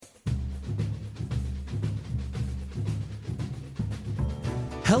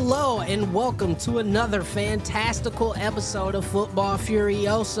Hello and welcome to another fantastical episode of Football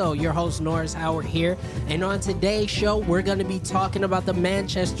Furioso. Your host Norris Howard here, and on today's show we're going to be talking about the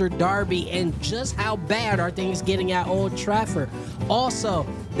Manchester Derby and just how bad are things getting at Old Trafford. Also,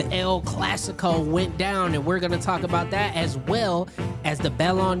 the El Clasico went down, and we're going to talk about that as well as the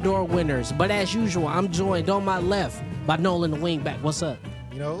Balon d'Or winners. But as usual, I'm joined on my left by Nolan the wingback. What's up?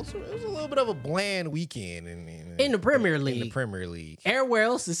 You know, it was a little bit of a bland weekend in the Premier League. In the Premier League. Everywhere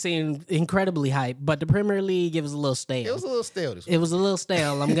else is seemed incredibly hype, but the Premier League, it was a little stale. It was a little stale this week. It was a little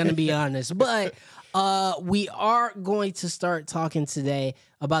stale, I'm going to be honest. But we are going to start talking today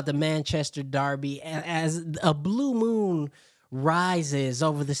about the Manchester Derby as a blue moon rises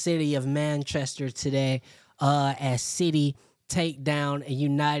over the city of Manchester today as City take down a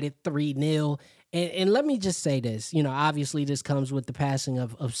United 3-0. And let me just say this, you know, obviously this comes with the passing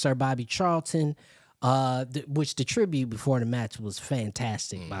of Sir Bobby Charlton, which the tribute before the match was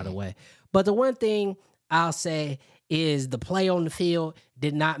fantastic, by the way. But the one thing I'll say is the play on the field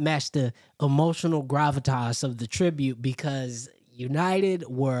did not match the emotional gravitas of the tribute because United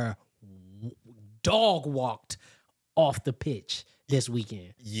were dog walked off the pitch this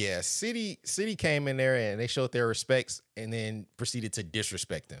weekend. Yeah, City came in there and they showed their respects and then proceeded to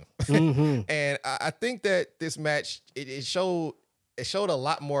disrespect them. Mm-hmm. And I think that this match, it showed a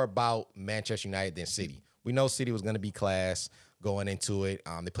lot more about Manchester United than City. We know City was going to be class going into it.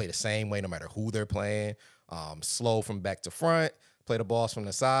 They play the same way no matter who they're playing. Slow from back to front, play the balls from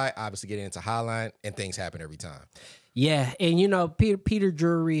the side, obviously get into high line, and things happen every time. Yeah, and you know, Peter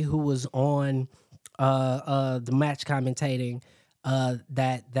Drury, who was on the match commentating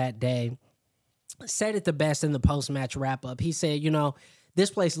that day, said it the best in the post-match wrap-up. He said, you know, this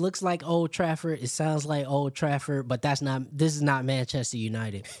place looks like Old Trafford. It sounds like Old Trafford, but this is not Manchester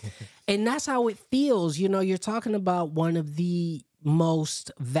United. And that's how it feels. You know, you're talking about one of the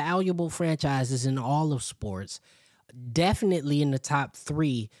most valuable franchises in all of sports, definitely in the top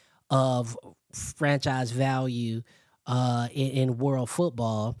 3 of franchise value in world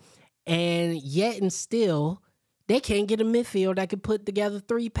football. And yet and still, they can't get a midfield that could put together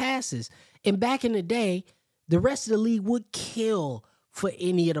 3 passes. And back in the day, the rest of the league would kill for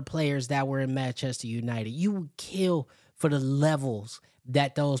any of the players that were in Manchester United. You would kill for the levels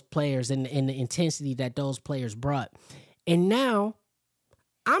that those players and the intensity that those players brought. And now,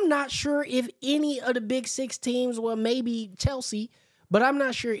 I'm not sure if any of the big 6 teams, well, maybe Chelsea, but I'm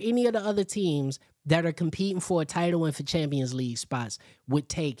not sure any of the other teams that are competing for a title and for Champions League spots would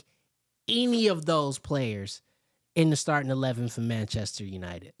take any of those players in the starting 11 for Manchester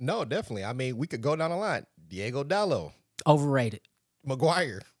United. No, definitely. I mean, we could go down the line. Diego Dallo. Overrated.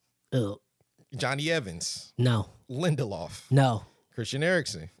 Maguire. Ugh. Johnny Evans. No. Lindelof. No. Christian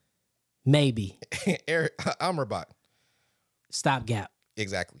Eriksen. Maybe. Eric Amrabat. Stopgap.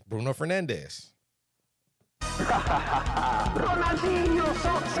 Exactly. Bruno Fernandes.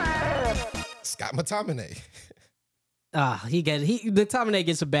 Scott McTominay. McTominay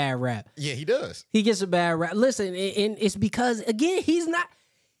gets a bad rap. Yeah, he does. He gets a bad rap. Listen, and it's because, again, he's not...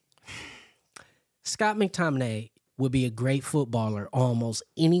 Scott McTominay would be a great footballer almost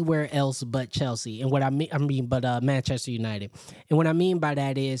anywhere else but Chelsea. And what I mean, Manchester United. And what I mean by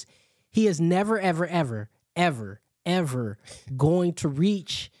that is he is never, ever, ever, ever, ever going to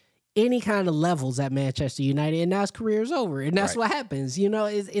reach any kind of levels at Manchester United. And now his career is over. And that's right. What happens. You know,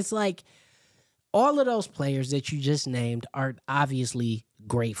 it's like all of those players that you just named are obviously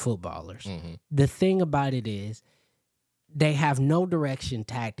great footballers. Mm-hmm. The thing about it is they have no direction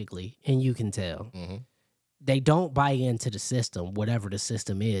tactically, and you can tell. Mm-hmm. They don't buy into the system, whatever the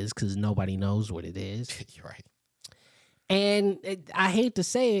system is, because nobody knows what it is. You're right. And I hate to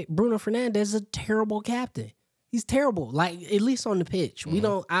say it, Bruno Fernandes is a terrible captain. He's terrible, like, at least on the pitch. Mm-hmm. We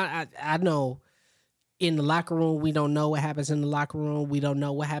don't, I know in the locker room, we don't know what happens in the locker room. We don't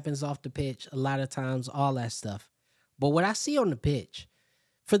know what happens off the pitch a lot of times, all that stuff. But what I see on the pitch,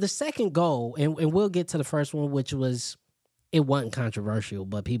 for the second goal, and we'll get to the first one, which was, it wasn't controversial,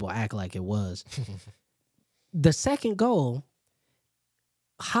 but people act like it was. The second goal,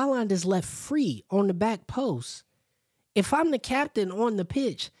 Haaland is left free on the back post. If I'm the captain on the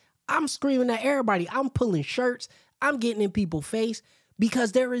pitch, I'm screaming at everybody. I'm pulling shirts. I'm getting in people's face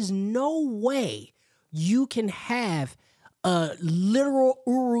because there is no way you can have a literal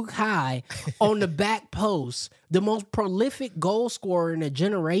Uruguay on the back post, the most prolific goal scorer in a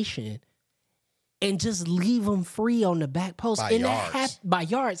generation, and just leave them free on the back post. By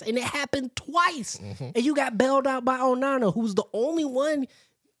yards. And it happened twice. Mm-hmm. And you got bailed out by Onana, who's the only one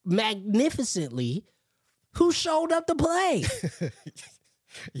magnificently who showed up to play.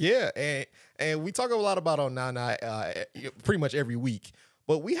 Yeah, and we talk a lot about Onana pretty much every week.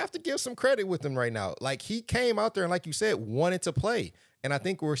 But we have to give some credit with him right now. Like, he came out there and, like you said, wanted to play. And I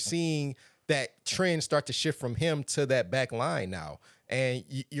think we're seeing that trend start to shift from him to that back line now. And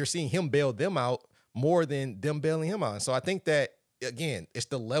you're seeing him bail them out more than them bailing him out. And so I think that, again, it's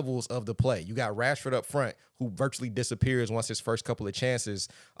the levels of the play. You got Rashford up front, who virtually disappears once his first couple of chances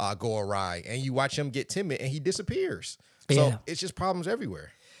go awry. And you watch him get timid, and he disappears. So it's just problems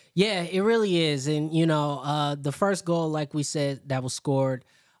everywhere. Yeah, it really is. And, the first goal, like we said, that was scored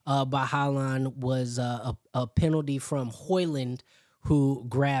by Haaland was a penalty from Højlund, who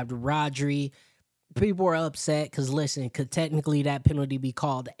grabbed Rodri. People were upset because, listen, could technically that penalty be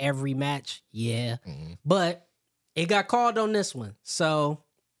called every match? Yeah. Mm-hmm. But it got called on this one. So,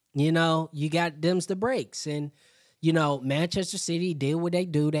 you got them's the breaks. And, Manchester City did what they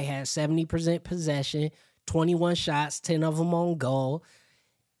do. They had 70% possession, 21 shots, 10 of them on goal.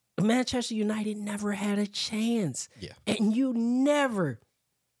 Manchester United never had a chance. Yeah. And you never,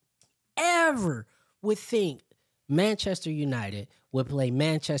 ever would think Manchester United would play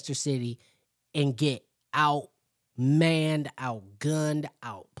Manchester City and get outmanned, outgunned,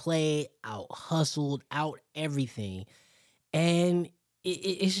 outplayed, out-hustled, out everything. And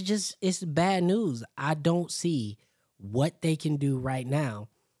it's bad news. I don't see what they can do right now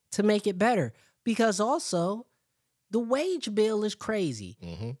to make it better. Because also, the wage bill is crazy.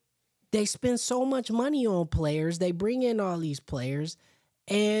 Mm-hmm. They spend so much money on players. They bring in all these players,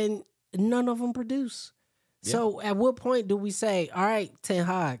 and none of them produce. Yeah. So at what point do we say, all right, Ten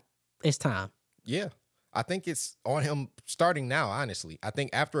Hag, it's time? Yeah. I think it's on him starting now, honestly. I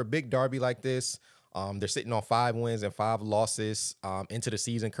think after a big derby like this, they're sitting on 5 wins and 5 losses into the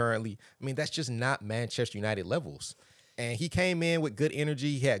season currently. I mean, that's just not Manchester United levels. And he came in with good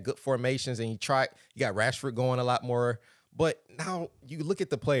energy. He had good formations, and you got Rashford going a lot more. But now you look at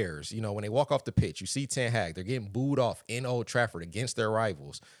the players, when they walk off the pitch, you see Ten Hag, they're getting booed off in Old Trafford against their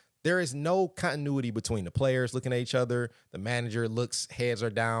rivals. There is no continuity between the players looking at each other. The manager looks, heads are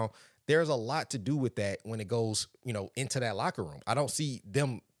down. There's a lot to do with that when it goes, into that locker room. I don't see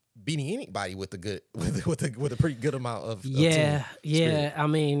them beating anybody with a pretty good amount of yeah. I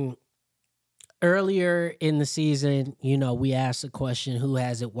mean, earlier in the season, we asked the question, who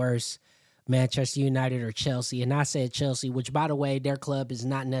has it worse, Manchester United or Chelsea? And I said Chelsea, which, by the way, their club is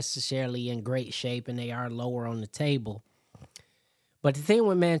not necessarily in great shape, and they are lower on the table. But the thing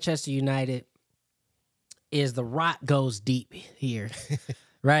with Manchester United is the rot goes deep here,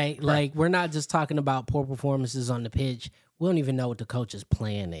 right? Like, we're not just talking about poor performances on the pitch. We don't even know what the coach's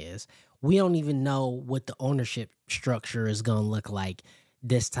plan is. We don't even know what the ownership structure is going to look like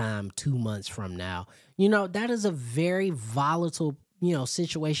this time 2 months from now. That is a very volatile,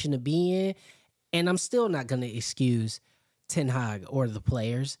 situation to be in. And I'm still not going to excuse Ten Hag or the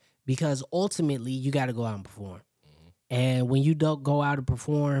players, because ultimately you got to go out and perform. And when you don't go out and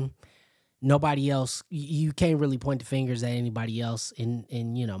perform, nobody else, you can't really point the fingers at anybody else. And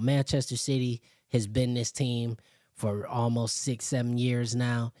Manchester City has been this team for almost 6-7 years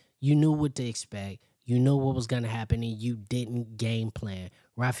now. You knew what to expect. You knew what was going to happen, and you didn't game plan.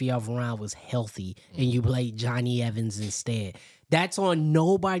 Raphael Varane was healthy, and you played Johnny Evans instead. That's on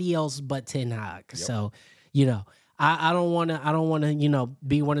nobody else but Ten Hag. Yep. So, I don't want to,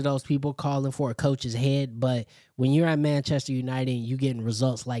 be one of those people calling for a coach's head. But when you're at Manchester United and you getting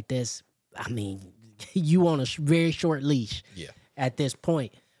results like this, I mean, you on a very short leash at this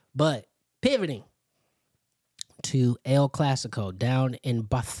point. But pivoting to El Clasico down in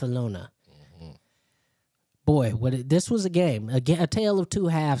Barcelona. Boy, this was a game, a tale of two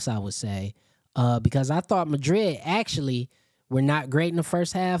halves, I would say, because I thought Madrid actually were not great in the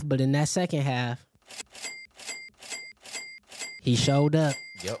first half, but in that second half, he showed up.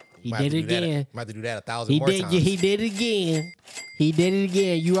 Yep. He did it again. Might have to do that 1,000 more times. He did it again. He did it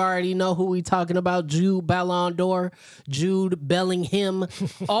again. You already know who we talking about. Jude Balon, Jude Bellingham,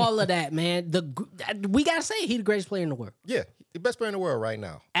 all of that, man. We got to say he's the greatest player in the world. Yeah, the best player in the world right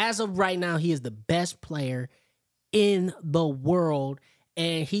now. As of right now, he is the best player in the world,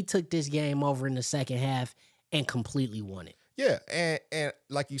 and he took this game over in the second half and completely won it. Yeah, and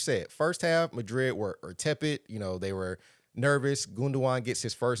like you said, first half, Madrid were tepid. They were nervous. Gundogan gets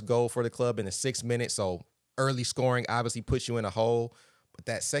his first goal for the club in the 6th minute, so early scoring obviously puts you in a hole. But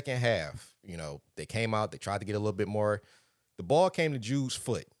that second half, they came out, they tried to get a little bit more. The ball came to Jude's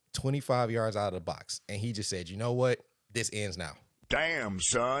foot, 25 yards out of the box, and he just said, you know what? This ends now. Damn,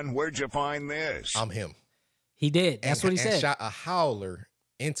 son, where'd you find this? I'm him. He did. That's what he said. And shot a howler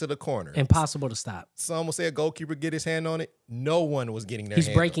into the corner. Impossible to stop. Some will say a goalkeeper get his hand on it. No one was getting their hand.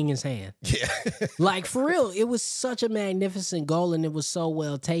 He's breaking his hand. Yeah. Like, for real, it was such a magnificent goal, and it was so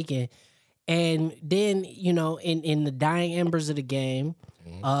well taken. And then, in the dying embers of the game,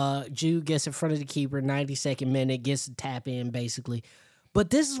 Jude gets in front of the keeper, 92nd minute, gets a tap in basically. But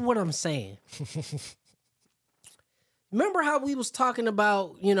this is what I'm saying. Remember how we was talking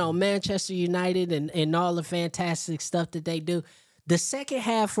about, Manchester United and all the fantastic stuff that they do? The second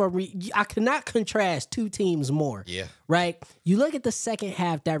half, I cannot contrast two teams more. Yeah. Right? You look at the second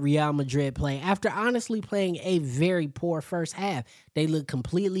half that Real Madrid played. After honestly playing a very poor first half, they looked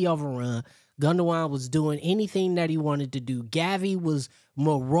completely overrun. Gundogan was doing anything that he wanted to do. Gavi was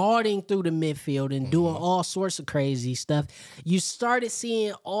marauding through the midfield and doing all sorts of crazy stuff. You started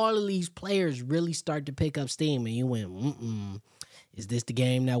seeing all of these players really start to pick up steam, and you went, is this the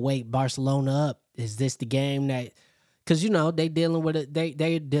game that wake Barcelona up? Is this the game that... Because, they're dealing with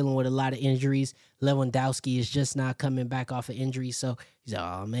a lot of injuries. Lewandowski is just not coming back off of injury. So he's like,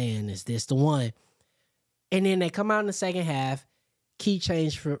 oh, man, is this the one? And then they come out in the second half. Key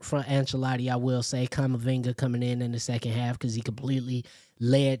change for Ancelotti, I will say. Camavinga coming in the second half because he completely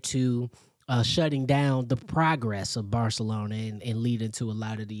led to shutting down the progress of Barcelona and leading to a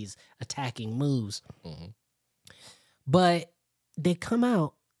lot of these attacking moves. But they come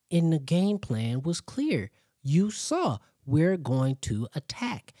out and the game plan was clear. You saw we're going to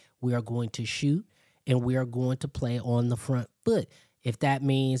attack. We are going to shoot, and we are going to play on the front foot. If that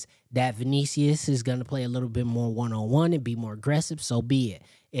means that Vinicius is going to play a little bit more one-on-one and be more aggressive, so be it.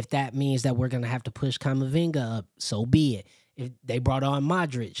 If that means that we're going to have to push Camavinga up, so be it. If they brought on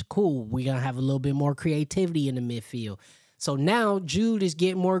Modric, cool. We're going to have a little bit more creativity in the midfield. So now Jude is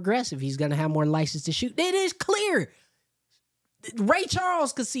getting more aggressive. He's going to have more license to shoot. It is clear. Ray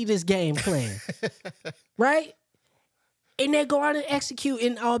Charles could see this game plan, right? And they go out and execute.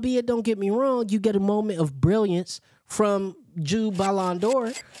 And albeit, don't get me wrong, you get a moment of brilliance from Jude Balon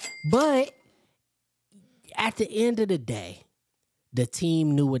d'Or. But at the end of the day, the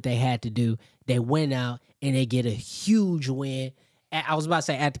team knew what they had to do. They went out and they get a huge win. I was about to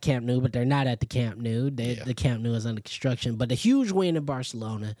say at the Camp Nou, but they're not at the Camp Nou. The Camp Nou is under construction. But a huge win in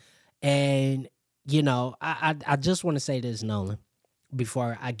Barcelona. And I just want to say this, Nolan,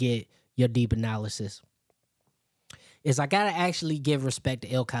 before I get your deep analysis, is I got to actually give respect to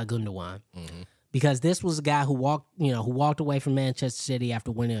Ilkay Gundogan because this was a guy who walked away from Manchester City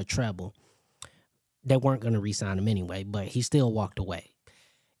after winning a treble. They weren't going to re-sign him anyway, but he still walked away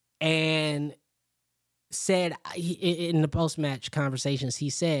and said in the post-match conversations, he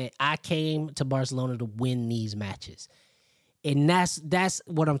said, I came to Barcelona to win these matches. And that's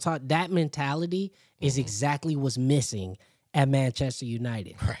what I'm talking. That mentality is exactly what's missing at Manchester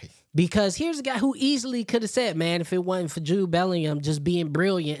United. Right. Because here's a guy who easily could have said, man, if it wasn't for Jude Bellingham just being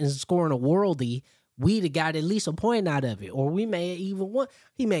brilliant and scoring a worldie, we'd have got at least a point out of it. Or we may have even won.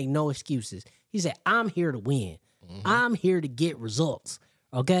 He made no excuses. He said, I'm here to win. I'm here to get results.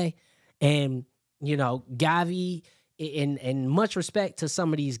 Okay? And, Gavi, and much respect to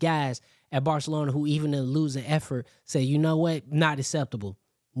some of these guys at Barcelona who even in losing effort say, you know what, not acceptable.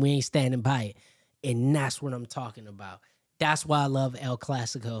 We ain't standing by it. And that's what I'm talking about. That's why I love El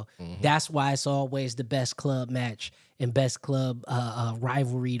Clasico. That's why it's always the best club match and best club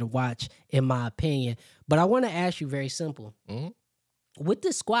rivalry to watch, in my opinion. But I want to ask you very simple. With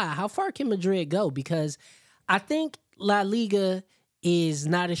this squad, how far can Madrid go? Because I think La Liga is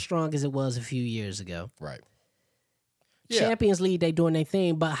not as strong as it was a few years ago. Right. Champions League, they doing their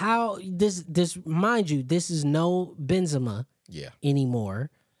thing, but how this mind you, this is no Benzema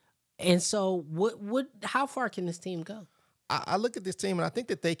anymore. And so how far can this team go? I look at this team and I think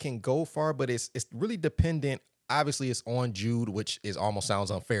that they can go far, but it's really dependent. Obviously, it's on Jude, which almost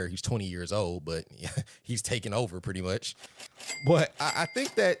sounds unfair. He's 20 years old, but he's taken over pretty much. But I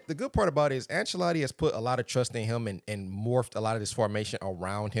think that the good part about it is Ancelotti has put a lot of trust in him and morphed a lot of this formation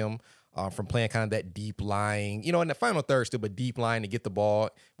around him. From playing kind of that deep lying, in the final third still, but deep line to get the ball,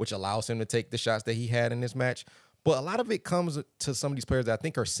 which allows him to take the shots that he had in this match. But a lot of it comes to some of these players that I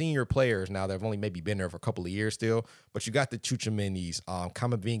think are senior players now that have only maybe been there for a couple of years still. But you got the Tchouaménis,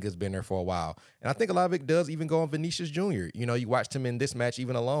 Camavinga's been there for a while. And I think a lot of it does even go on Vinicius Jr. You watched him in this match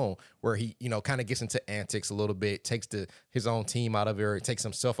even alone where he, kind of gets into antics a little bit, takes his own team out of it, or takes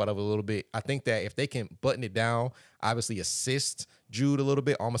himself out of it a little bit. I think that if they can button it down, obviously assist Jude a little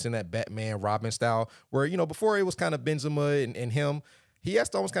bit, almost in that Batman Robin style, where, before it was kind of Benzema and him, he has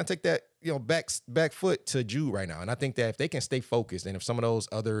to almost kind of take that, back foot to Jude right now. And I think that if they can stay focused and if some of those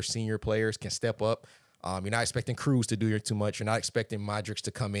other senior players can step up, you're not expecting Cruz to do too much. You're not expecting Modric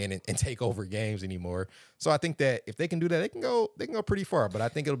to come in and take over games anymore. So I think that if they can do that, they can go pretty far. But I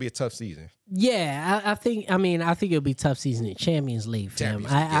think it'll be a tough season. Yeah, I think it'll be a tough season in Champions League for them.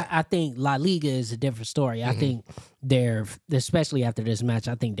 I think La Liga is a different story. I think they're, especially after this match,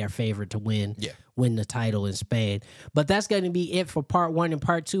 I think they're favored to win win the title in Spain. But that's going to be it for part 1. And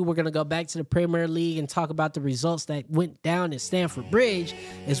part 2, we're going to go back to the Premier League and talk about the results that went down at Stamford Bridge,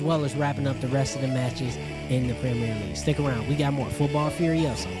 as well as wrapping up the rest of the matches in the Premier League. Stick around. We got more Football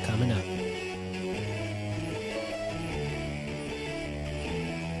Furioso coming up.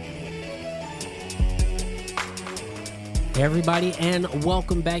 Hey everybody, and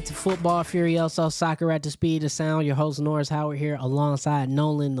welcome back to Football Furioso, Soccer at the Speed of Sound. Your host Norris Howard here alongside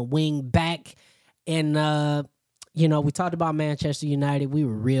Nolan the Wing back. And, we talked about Manchester United. We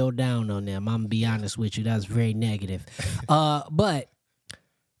were real down on them. I'm going to be honest with you. That was very negative. But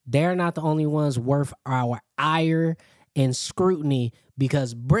they're not the only ones worth our ire and scrutiny,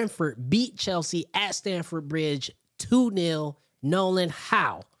 because Brentford beat Chelsea at Stamford Bridge 2-0. Nolan,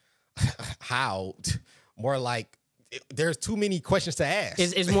 how? How? More like, there's too many questions to ask.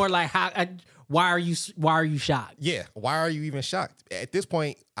 It's more like, how? Why are you shocked? Yeah, why are you even shocked? At this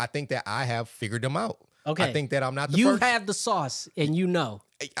point, I think that I have figured them out. Okay, I think that I'm not the first. You have the sauce, and you know.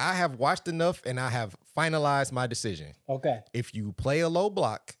 I have watched enough, and I have finalized my decision. Okay. If you play a low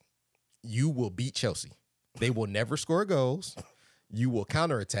block, you will beat Chelsea. They will never score goals. You will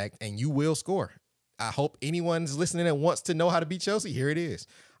counterattack, and you will score. I hope anyone's listening and wants to know how to beat Chelsea. Here it is.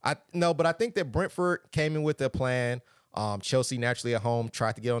 But I think that Brentford came in with a plan. Chelsea naturally at home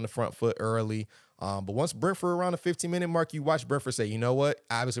tried to get on the front foot early. But once Brentford around the 15-minute mark, you watch Brentford say, you know what?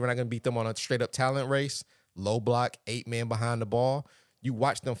 Obviously, we're not going to beat them on a straight-up talent race. Low block, 8 men behind the ball. You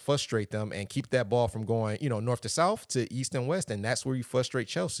watch them frustrate them and keep that ball from going, north to south to east and west, and that's where you frustrate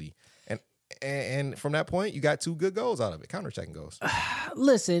Chelsea. And from that point, you got 2 good goals out of it, counterattacking goals.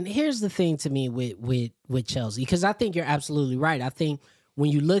 Listen, here's the thing to me with Chelsea, because I think you're absolutely right. I think when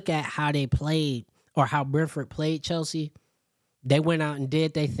you look at how they played, or how Brentford played Chelsea, they went out and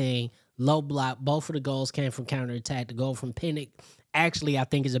did their thing. Low block. Both of the goals came from counterattack. The goal from Pinnock, actually, I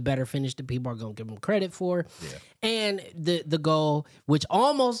think is a better finish that people are going to give him credit for. Yeah. And the goal, which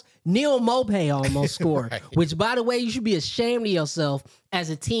Neil Mopay almost scored, right. Which, by the way, you should be ashamed of yourself as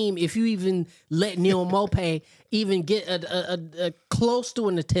a team if you even let Neil Mopay even get a close to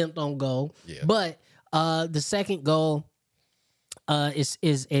an attempt on goal. Yeah. But the second goal,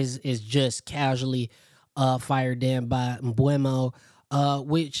 is just casually fired in by Mbuemo,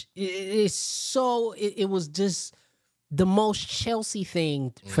 which is so it was just the most Chelsea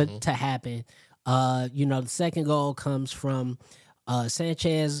thing to happen. The second goal comes from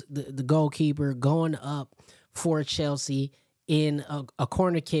Sanchez, the goalkeeper, going up for Chelsea in a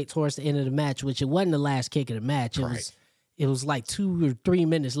corner kick towards the end of the match, which it wasn't the last kick of the match. It was like 2 or 3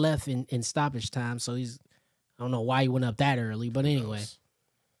 minutes left in stoppage time, so I don't know why he went up that early, but anyway.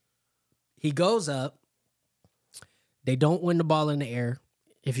 He goes up. They don't win the ball in the air.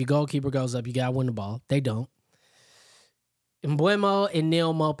 If your goalkeeper goes up, you got to win the ball. They don't. Mbuemo and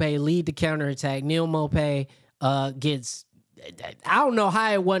Neil Mopay lead the counterattack. Neil Mopay gets... I don't know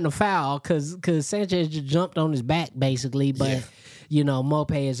how it wasn't a foul, because Sanchez just jumped on his back, basically. But,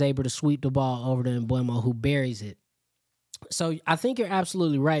 Mopay is able to sweep the ball over to Mbuemo, who buries it. So I think you're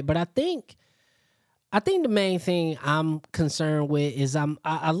absolutely right. But I think the main thing I'm concerned with is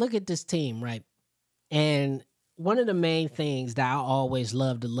I look at this team, right? And one of the main things that I always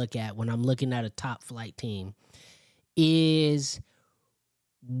love to look at when I'm looking at a top flight team is,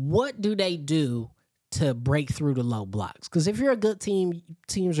 what do they do to break through the low blocks? Because if you're a good team,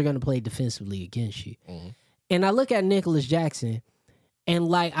 teams are going to play defensively against you. Mm-hmm. And I look at Nicholas Jackson,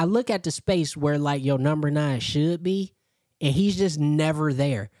 and I look at the space where your number 9 should be, and he's just never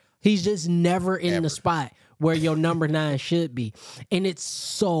there. He's just never in the spot where your number 9 should be. And it's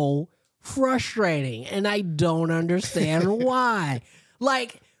so frustrating. And I don't understand why.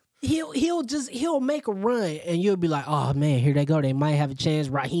 He'll make a run and you'll be like, oh man, here they go. They might have a chance.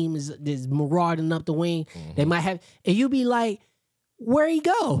 Raheem is marauding up the wing. Mm-hmm. They might have, and you'll be like, where he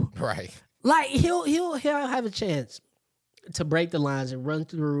go? Right. He'll have a chance to break the lines and run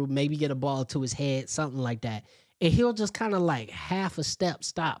through, maybe get a ball to his head, something like that. And he'll just kind of half a step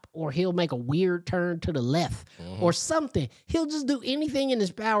stop, or he'll make a weird turn to the left or something. He'll just do anything in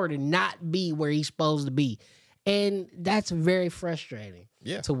his power to not be where he's supposed to be. And that's very frustrating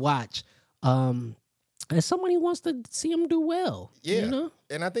to watch. As somebody wants to see him do well. Yeah.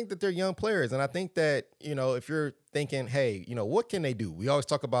 And I think that they're young players. And I think that, if you're thinking, hey, what can they do? We always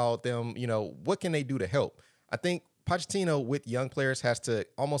talk about them, what can they do to help? I think Pochettino with young players has to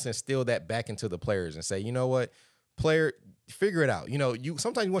almost instill that back into the players and say, you know what? Player, figure it out. You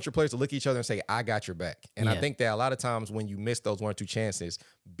sometimes you want your players to look at each other and say, I got your back. And I think that a lot of times when you miss those 1 or 2 chances,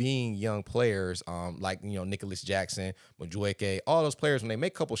 being young players, like, Nicholas Jackson, Majueke, all those players, when they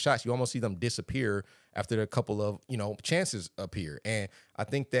make a couple shots, you almost see them disappear after a couple of, chances appear. And I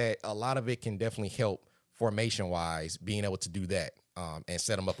think that a lot of it can definitely help formation-wise, being able to do that and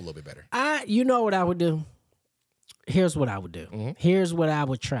set them up a little bit better. You know what I would do? Here's what I would do. Mm-hmm. Here's what I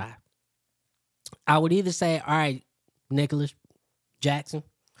would try. I would either say, all right, Nicholas Jackson,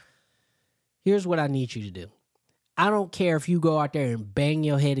 here's what I need you to do. I don't care if you go out there and bang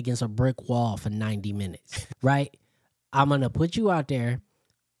your head against a brick wall for 90 minutes, right? I'm going to put you out there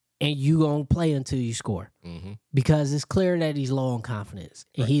and you going to play until you score. Mm-hmm. Because it's clear that he's low on confidence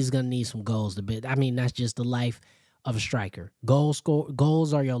and he's going to need some goals to bit. I mean, that's just the life of a striker. Goals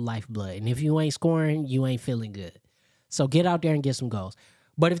are your lifeblood. And if you ain't scoring, you ain't feeling good. So get out there and get some goals.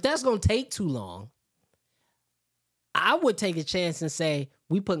 But if that's going to take too long, I would take a chance and say,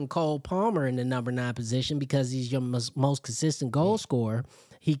 we putting Cole Palmer in the number 9 position because he's your most consistent goal scorer.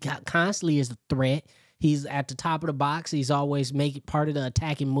 He constantly is a threat. He's at the top of the box. He's always making part of the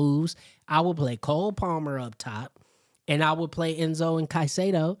attacking moves. I would play Cole Palmer up top, and I would play Enzo and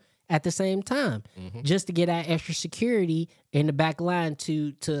Caicedo at the same time, just to get that extra security in the back line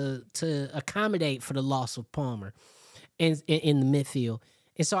to accommodate for the loss of Palmer in the midfield.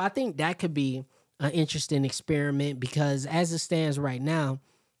 And so I think that could be an interesting experiment because as it stands right now,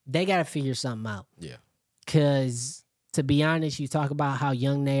 they got to figure something out. Yeah. Because to be honest, you talk about how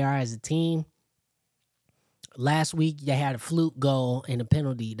young they are as a team. Last week, they had a fluke goal and a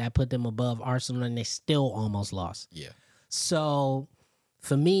penalty that put them above Arsenal, and they still almost lost. Yeah. So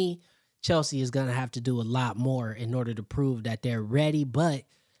for me, Chelsea is going to have to do a lot more in order to prove that they're ready, but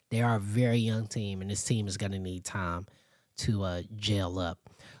they are a very young team, and this team is going to need time to gel up.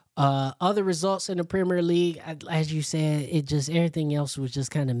 Other results in the Premier League, as you said, everything else was just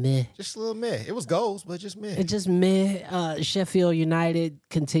kind of meh. Just a little meh. It was goals, but just meh. It just meh. Sheffield United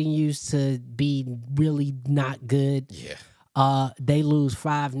continues to be really not good. Yeah. They lose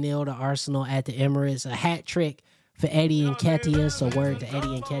 5-0 to Arsenal at the Emirates. A hat trick for Eddie Nketiah. So word to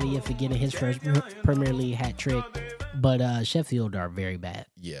Eddie Nketiah for getting his first Premier League hat trick. But Sheffield are very bad.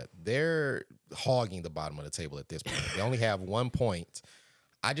 Yeah, they're hogging the bottom of the table at this point. They only have 1 point.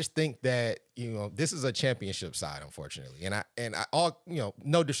 I just think that, this is a championship side, unfortunately. And I all,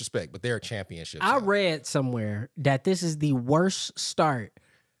 no disrespect, but they're a championship side. I read somewhere that this is the worst start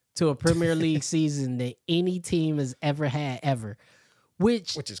to a Premier League season that any team has ever had, ever.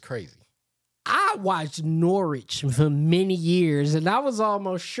 Which is crazy. I watched Norwich for many years, and I was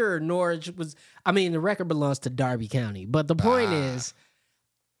almost sure Norwich was, the record belongs to Derby County. But the point is,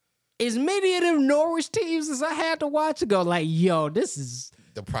 as many of them Norwich teams as I had to watch go like, yo, this is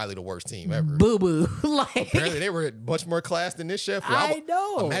probably the worst team ever. Boo-boo. Apparently they were much more class than this Sheffield. I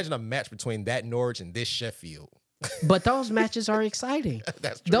know. Imagine a match between that Norwich and this Sheffield. But those matches are exciting.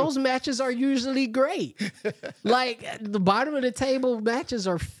 That's true. Those matches are usually great. The bottom of the table matches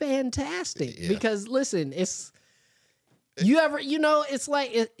are fantastic because listen, it's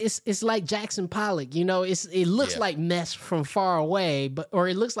like Jackson Pollock. It looks like mess from far away, or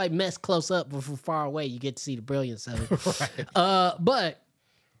it looks like mess close up, but from far away you get to see the brilliance of it. Right.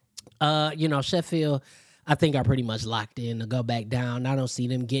 Sheffield, I think are pretty much locked in to go back down. I don't see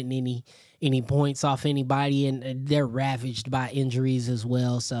them getting any points off anybody, and they're ravaged by injuries as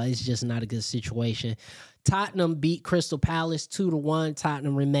well, so it's just not a good situation. Tottenham beat Crystal Palace 2-1.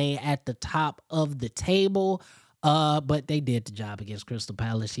 Tottenham remain at the top of the table, but they did the job against Crystal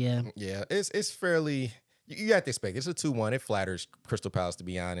Palace, yeah. Yeah, it's fairly, you have to expect, it's a 2-1. It flatters Crystal Palace, to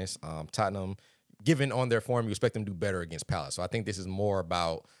be honest. Tottenham, given on their form, you expect them to do better against Palace, so I think this is more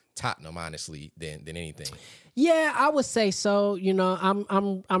about Tottenham, honestly, than anything. Yeah, I would say so.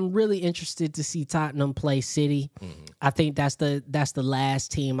 I'm really interested to see Tottenham play City. Mm-hmm. I think that's the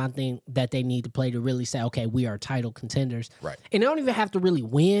last team I think that they need to play to really say, okay, we are title contenders. Right. And they don't even have to really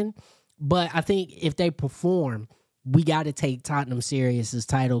win, but I think if they perform, we got to take Tottenham serious as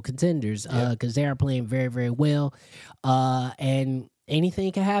title contenders because they are playing very, very well. And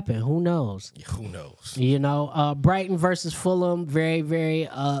anything can happen. Who knows? Yeah, who knows? Brighton versus Fulham, very, very,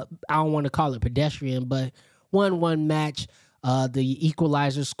 I don't want to call it pedestrian, but 1-1 match. The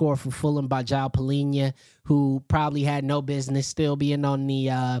equalizer score for Fulham by João Palhinha, who probably had no business still being on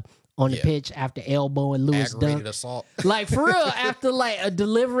the pitch after elbowing Lewis Dunk. Assault. Like, for real, after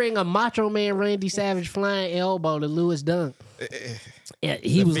delivering a Macho Man Randy Savage flying elbow to Lewis Dunk.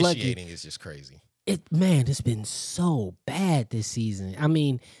 He was lucky. Officiating is just crazy. It's been so bad this season. I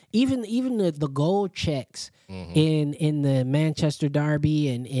mean, even the goal checks in the Manchester derby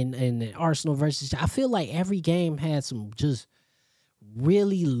and in the Arsenal versus, I feel like every game had some just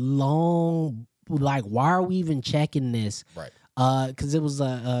really long, like, why are we even checking this? Right. Because it was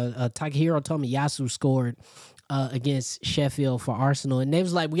Takahiro Tomiyasu scored against Sheffield for Arsenal, and they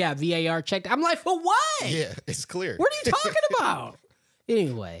was like, we got VAR checked. I'm like, for what? Yeah, it's clear. What are you talking about?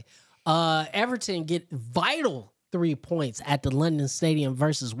 Anyway, Everton get vital 3 points at the London Stadium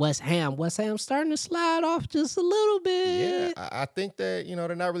versus West Ham. West Ham starting to slide off just a little bit. Yeah, I think that,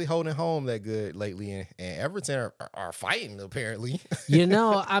 they're not really holding home that good lately, and Everton are fighting, apparently.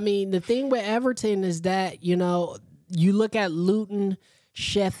 I mean, the thing with Everton is that, you look at Luton,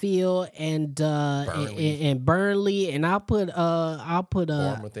 Sheffield, and Burnley, and I'll put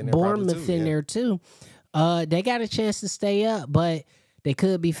Bournemouth in there too. They got a chance to stay up, but they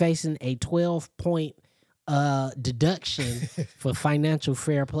could be facing a 12-point deduction for financial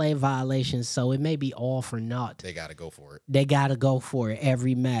fair play violations, so it may be all for naught. They got to go for it. They got to go for it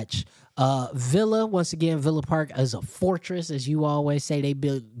every match. Villa, once again, Villa Park is a fortress, as you always say. They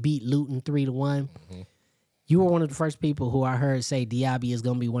beat Luton 3-1. Mm-hmm. You were one of the first people who I heard say Diaby is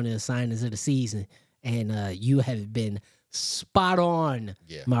going to be one of the signings of the season, and you have been spot on,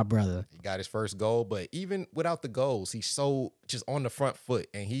 my brother. He got his first goal, but even without the goals, he's so just on the front foot,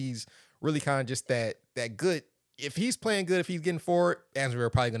 and he's really kind of just that good. If he's playing good, if he's getting forward, Answer are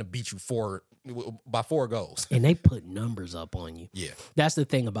probably going to beat you by 4 goals. And they put numbers up on you. Yeah. That's the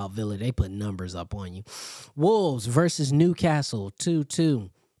thing about Villa. They put numbers up on you. Wolves versus Newcastle, 2-2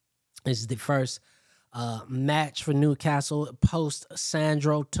 is the first match for Newcastle post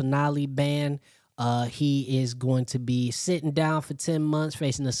Sandro Tonali ban. He is going to be sitting down for 10 months,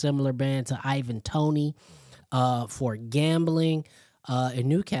 facing a similar ban to Ivan Toney for gambling. And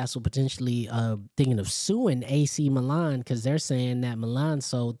Newcastle potentially thinking of suing AC Milan because they're saying that Milan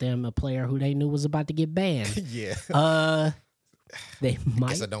sold them a player who they knew was about to get banned. Yeah. They might. I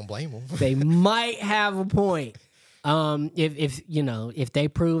guess I don't blame them. They might have a point. If they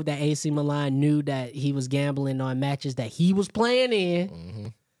prove that AC Milan knew that he was gambling on matches that he was playing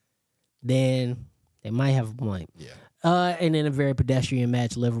in, then they might have a point. Yeah. And in a very pedestrian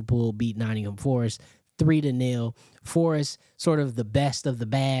match, Liverpool beat Nottingham Forest 3-0. Forest, sort of the best of the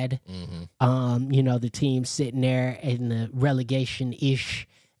bad. The team sitting there in the relegation-ish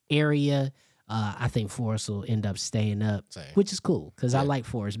area. I think Forest will end up staying up, which is cool because I like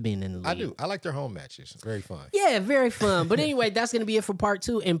Forest being in the league. I do. I like their home matches. Very fun. Yeah, very fun. But anyway, that's going to be it for part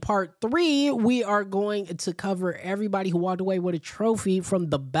 2. In part 3, we are going to cover everybody who walked away with a trophy from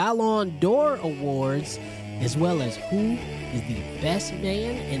the Balon d'Or Awards, as well as who is the best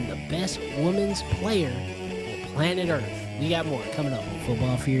man and the best women's player on planet Earth. We got more coming up on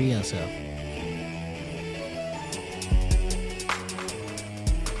Football Furioso.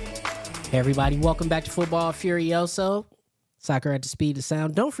 Hey everybody, welcome back to Football Furioso, soccer at the speed of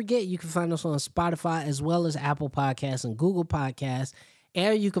sound. Don't forget, you can find us on Spotify as well as Apple Podcasts and Google Podcasts,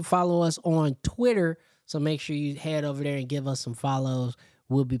 and you can follow us on Twitter, so make sure you head over there and give us some follows.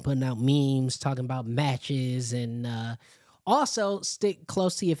 We'll be putting out memes, talking about matches, and also stick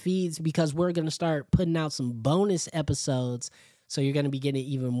close to your feeds because we're going to start putting out some bonus episodes, so you're going to be getting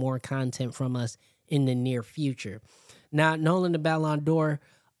even more content from us in the near future. Now, Nolan, the Ballon d'Or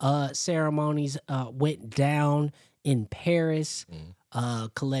ceremonies went down in Paris.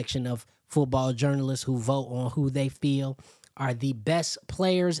 Collection of football journalists who vote on who they feel are the best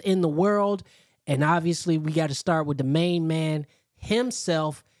players in the world. And obviously, we got to start with the main man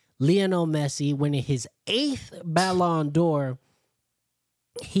himself, Lionel Messi, winning his 8th Ballon d'Or.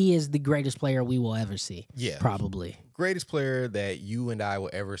 He is the greatest player we will ever see. Yeah. Probably. Greatest player that you and I will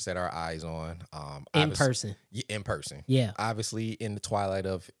ever set our eyes on. In person. In person. Yeah. Obviously in the twilight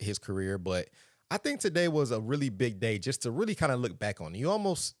of his career. But I think today was a really big day just to really kind of look back on it. You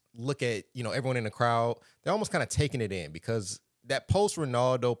almost look at, everyone in the crowd, they're almost kind of taking it in because that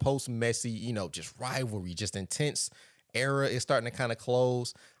post-Ronaldo, post-Messi, just rivalry, just intense era is starting to kind of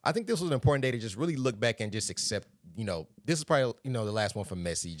close. I think this was an important day to just really look back and just accept, this is probably, the last one for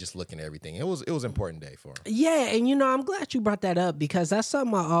Messi, just looking at everything. It was an important day for him. Yeah, and, I'm glad you brought that up because that's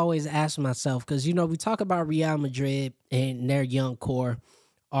something I always ask myself because, we talk about Real Madrid and their young core,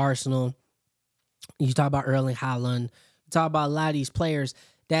 Arsenal. You talk about Erling Haaland. You talk about a lot of these players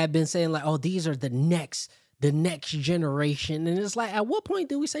that have been saying like, oh, these are the next generation. And it's like, at what point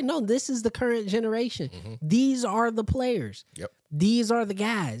do we say, no, this is the current generation? These are the players. Yep. These are the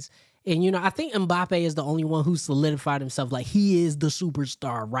guys. And, I think Mbappe is the only one who solidified himself like he is the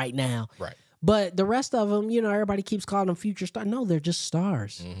superstar right now. Right. But the rest of them, everybody keeps calling them future stars. No, they're just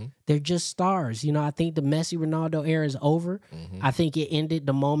stars. They're just stars. I think the Messi Ronaldo era is over. I think it ended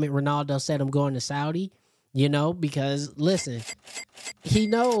the moment Ronaldo said, I'm going to Saudi, because listen, he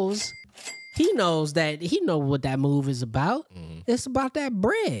knows what that move is about. It's about that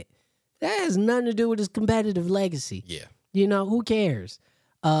bread. That has nothing to do with his competitive legacy. Yeah. Who cares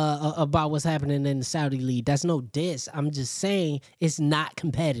about what's happening in the Saudi league? That's no diss. I'm just saying it's not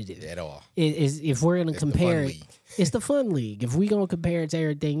competitive At all. If we're going to compare it, league. it's the fun league. If we're going to compare it to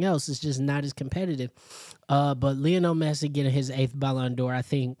everything else, it's just not as competitive. But Lionel Messi getting his 8th Balon d'Or, I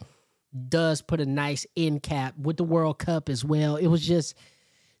think, does put a nice end cap with the World Cup as well. It was just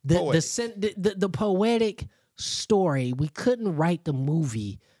the poetic story. We couldn't write the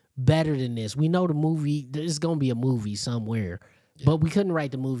movie better than this. We know the movie, there's going to be a movie somewhere, but we couldn't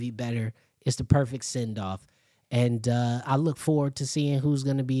write the movie better. It's the perfect send-off. And I look forward to seeing who's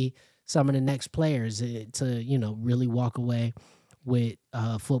going to be some of the next players to, really walk away with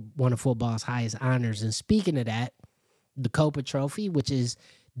one of football's highest honors. And speaking of that, the Copa Trophy, which is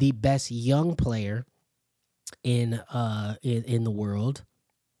the best young player in the world.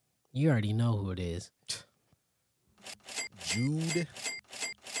 You already know who it is. Jude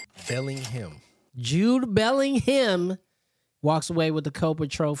Bellingham. Jude Bellingham walks away with the Copa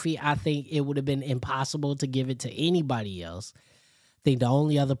Trophy. I think it would have been impossible to give it to anybody else. I think the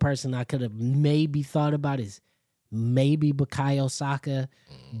only other person I could have maybe thought about is maybe Bukayo Saka.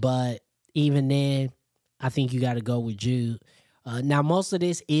 But even then, I think you got to go with Jude. Now, most of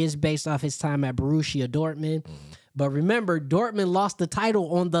this is based off his time at Borussia Dortmund. But remember, Dortmund lost the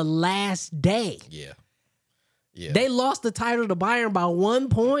title on the last day. Yeah. They lost the title to Bayern by 1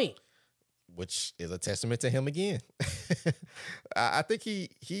 point. Which is a testament to him again. I think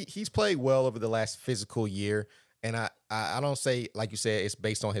he's played well over the last physical year. And I don't say, like you said, it's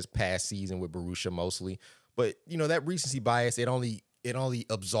based on his past season with Borussia mostly. But, that recency bias, it only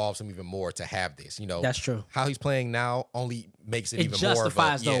absolves him even more to have this. That's true. How he's playing now only makes it even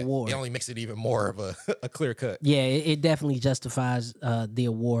justifies more of the award. It only makes it even more of a clear cut. Yeah, it definitely justifies the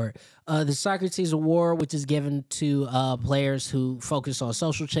award. The Socrates Award, which is given to players who focus on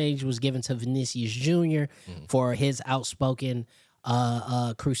social change, was given to Vinicius Jr. For his outspoken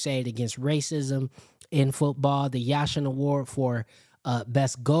crusade against racism in football. The Yashin Award for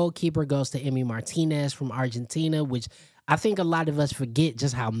best goalkeeper goes to Emi Martinez from Argentina, which I think a lot of us forget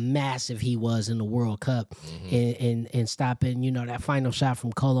just how massive he was in the World Cup in stopping, that final shot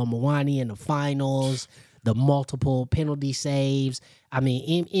from Kolo Muani in the finals, the multiple penalty saves. I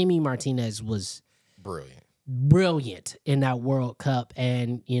mean, Emi Martinez was brilliant in that World Cup,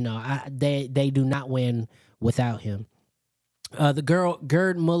 and they do not win without him. The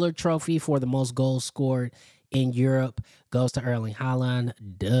Gerd Muller Trophy for the most goals scored in Europe goes to Erling Haaland.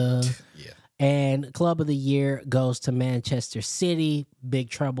 Duh. Yeah. And Club of the Year goes to Manchester City. Big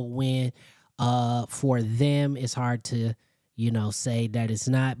trouble win for them. It's hard to, say that it's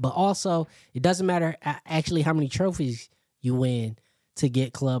not. But also, it doesn't matter actually how many trophies you win to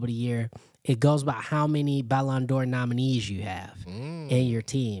get Club of the Year. It goes by how many Ballon d'Or nominees you have in your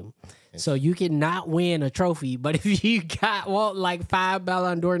team. So you can not win a trophy, but if you got 5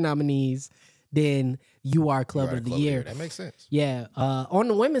 Ballon d'Or nominees, then you are Club of the Year. That makes sense. Yeah. On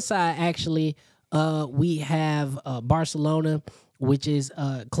the women's side, actually, we have Barcelona, which is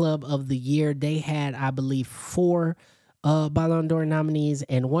Club of the Year. They had, I believe, 4 Ballon d'Or nominees,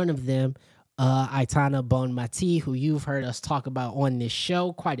 and one of them, Aitana Bonmatí, who you've heard us talk about on this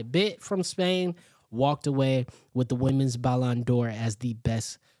show quite a bit from Spain, walked away with the women's Ballon d'Or as the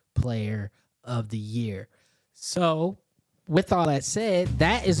best player of the year. So, with all that said,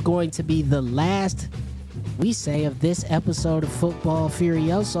 that is going to be the last we say of this episode of Football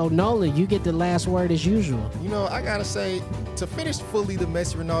Furioso. Nolan, you get the last word as usual. I gotta say, to finish fully the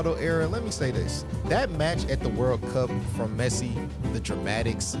Messi Ronaldo era, let me say this. That match at the World Cup from Messi, the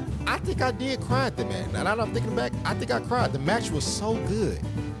dramatics, I think I did cry at the man. Now that I'm thinking back, I think I cried. The match was so good.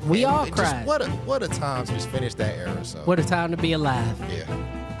 We all cried. What a time to just finish that era. So what a time to be alive. Yeah.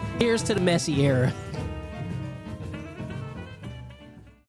 Here's to the Messi era.